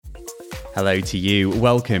Hello to you.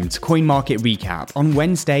 Welcome to Coin Market Recap on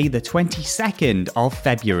Wednesday, the 22nd of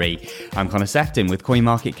February. I'm Connor Sefton with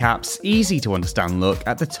CoinMarketCap's easy-to-understand look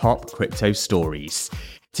at the top crypto stories.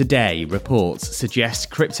 Today, reports suggest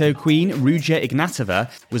crypto queen Ruja Ignatova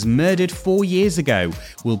was murdered 4 years ago.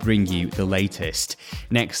 We'll bring you the latest.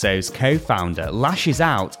 Nexo's co-founder lashes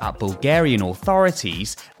out at Bulgarian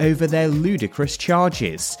authorities over their ludicrous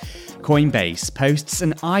charges. Coinbase posts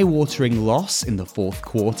an eye-watering loss in the fourth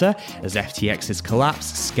quarter as FTX's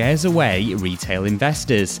collapse scares away retail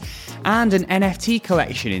investors. And an NFT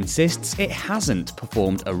collection insists it hasn't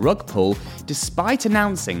performed a rug pull despite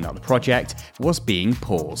announcing that the project was being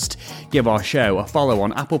paused. Give our show a follow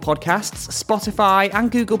on Apple Podcasts, Spotify and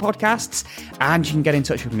Google Podcasts, and you can get in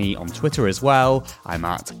touch with me on Twitter as well. I'm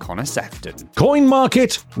at Connor Sefton. Coin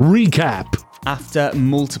Market Recap. After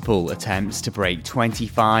multiple attempts to break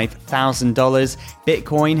 $25,000,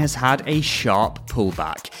 Bitcoin has had a sharp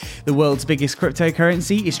pullback. The world's biggest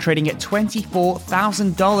cryptocurrency is trading at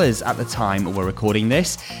 $24,000 at the time we're recording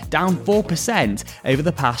this, down 4% over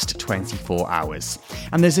the past 24 hours.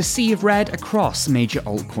 And there's a sea of red across major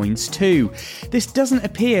altcoins too. This doesn't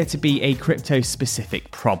appear to be a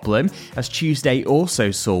crypto-specific problem, as Tuesday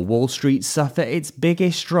also saw Wall Street suffer its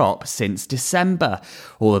biggest drop since December.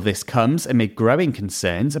 All of this comes amid growing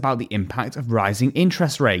concerns about the impact of rising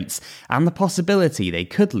interest rates and the possibility they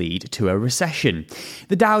could lead to a recession.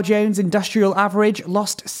 The Dow Jones Industrial Average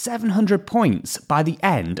lost 700 points by the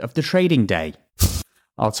end of the trading day.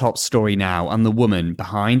 Our top story now, and the woman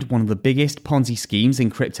behind one of the biggest Ponzi schemes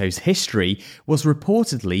in crypto's history was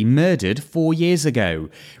reportedly murdered 4 years ago.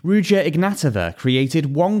 Ruja Ignatova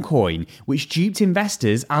created OneCoin, which duped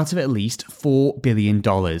investors out of at least $4 billion.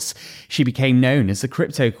 She became known as the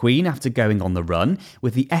crypto queen after going on the run,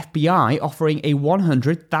 with the FBI offering a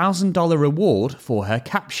 $100,000 reward for her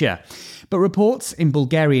capture. But reports in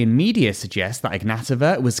Bulgarian media suggest that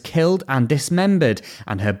Ignatova was killed and dismembered,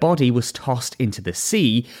 and her body was tossed into the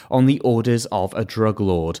sea on the orders of a drug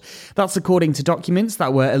lord. That's according to documents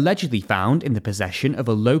that were allegedly found in the possession of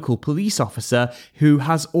a local police officer who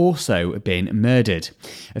has also been murdered.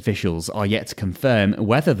 Officials are yet to confirm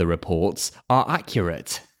whether the reports are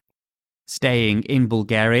accurate. Staying in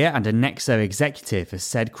Bulgaria, and a Nexo executive has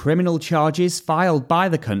said criminal charges filed by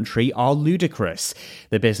the country are ludicrous.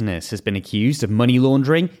 The business has been accused of money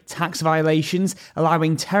laundering, tax violations,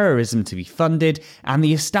 allowing terrorism to be funded, and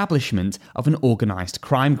the establishment of an organised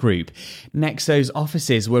crime group. Nexo's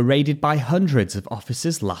offices were raided by hundreds of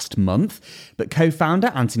officers last month, but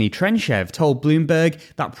co-founder Anthony Trenchev told Bloomberg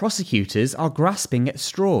that prosecutors are grasping at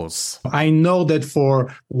straws. I know that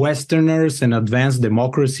for Westerners and advanced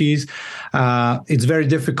democracies, it's very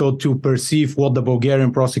difficult to perceive what the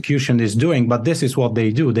Bulgarian prosecution is doing, but this is what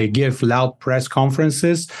they do. They give loud press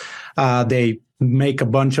conferences, they make a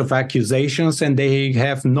bunch of accusations, and they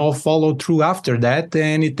have no follow-through after that,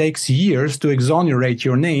 and it takes years to exonerate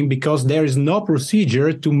your name because there is no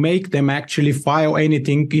procedure to make them actually file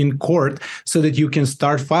anything in court so that you can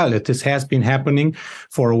start filing it. This has been happening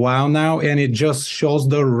for a while now, and it just shows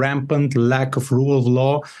the rampant lack of rule of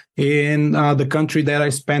law in the country that I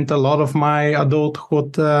spent a lot of my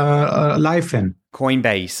adulthood life in.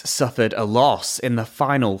 Coinbase suffered a loss in the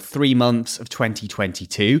final 3 months of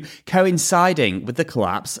 2022, coinciding with the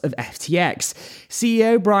collapse of FTX.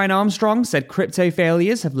 CEO Brian Armstrong said crypto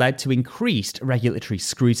failures have led to increased regulatory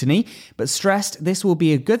scrutiny, but stressed this will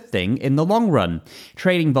be a good thing in the long run.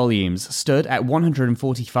 Trading volumes stood at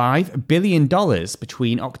 $145 billion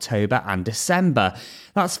between October and December.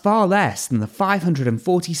 That's far less than the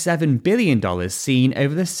 $547 billion seen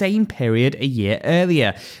over the same period a year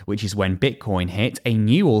earlier, which is when Bitcoin hit a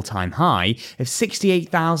new all-time high of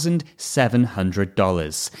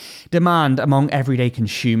 $68,700. Demand among everyday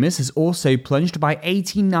consumers has also plunged by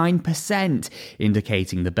 89%,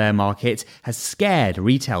 indicating the bear market has scared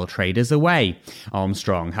retail traders away.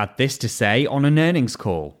 Armstrong had this to say on an earnings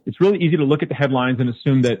call. It's really easy to look at the headlines and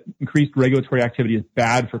assume that increased regulatory activity is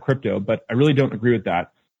bad for crypto, but I really don't agree with that.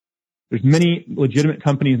 There's many legitimate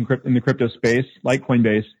companies in the crypto space, like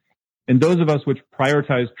Coinbase, and those of us which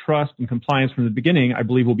prioritize trust and compliance from the beginning, I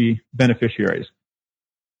believe, will be beneficiaries.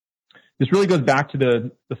 This really goes back to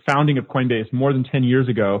the founding of Coinbase more than 10 years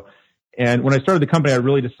ago. And when I started the company, I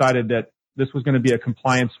really decided that this was going to be a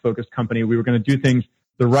compliance-focused company. We were going to do things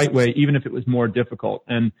the right way, even if it was more difficult.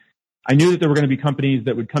 And I knew that there were going to be companies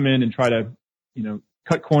that would come in and try to,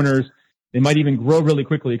 cut corners. They might even grow really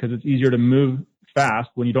quickly because it's easier to move fast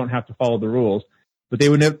when you don't have to follow the rules. But they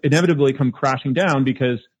would inevitably come crashing down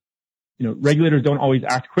because, regulators don't always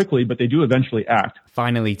act quickly, but they do eventually act.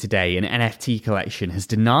 Finally today, an NFT collection has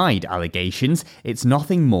denied allegations it's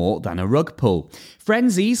nothing more than a rug pull.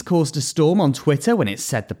 Frenzies caused a storm on Twitter when it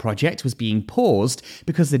said the project was being paused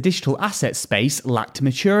because the digital asset space lacked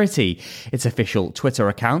maturity. Its official Twitter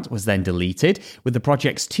account was then deleted, with the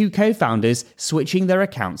project's two co-founders switching their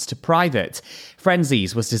accounts to private.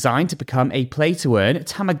 Frenzies was designed to become a play-to-earn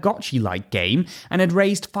Tamagotchi-like game and had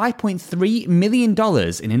raised $5.3 million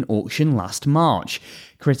in an auction last March.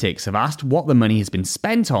 Critics have asked what the money has been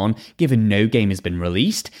spent on, given no game has been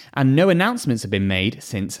released and no announcements have been made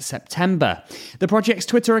since September. The project's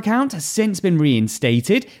Twitter account has since been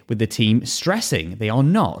reinstated, with the team stressing they are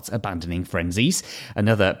not abandoning Frenzies.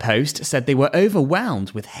 Another post said they were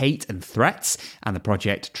overwhelmed with hate and threats, and the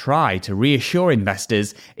project tried to reassure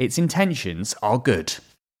investors its intentions are good.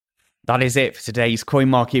 That is it for today's Coin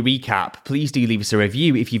Market Recap. Please do leave us a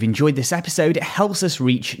review if you've enjoyed this episode. It helps us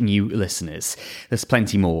reach new listeners. There's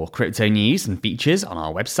plenty more crypto news and features on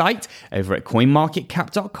our website over at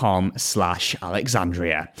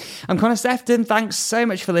coinmarketcap.com/Alexandria. I'm Connor Stefton. Thanks so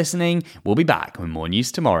much for listening. We'll be back with more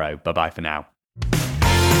news tomorrow. Bye-bye for now.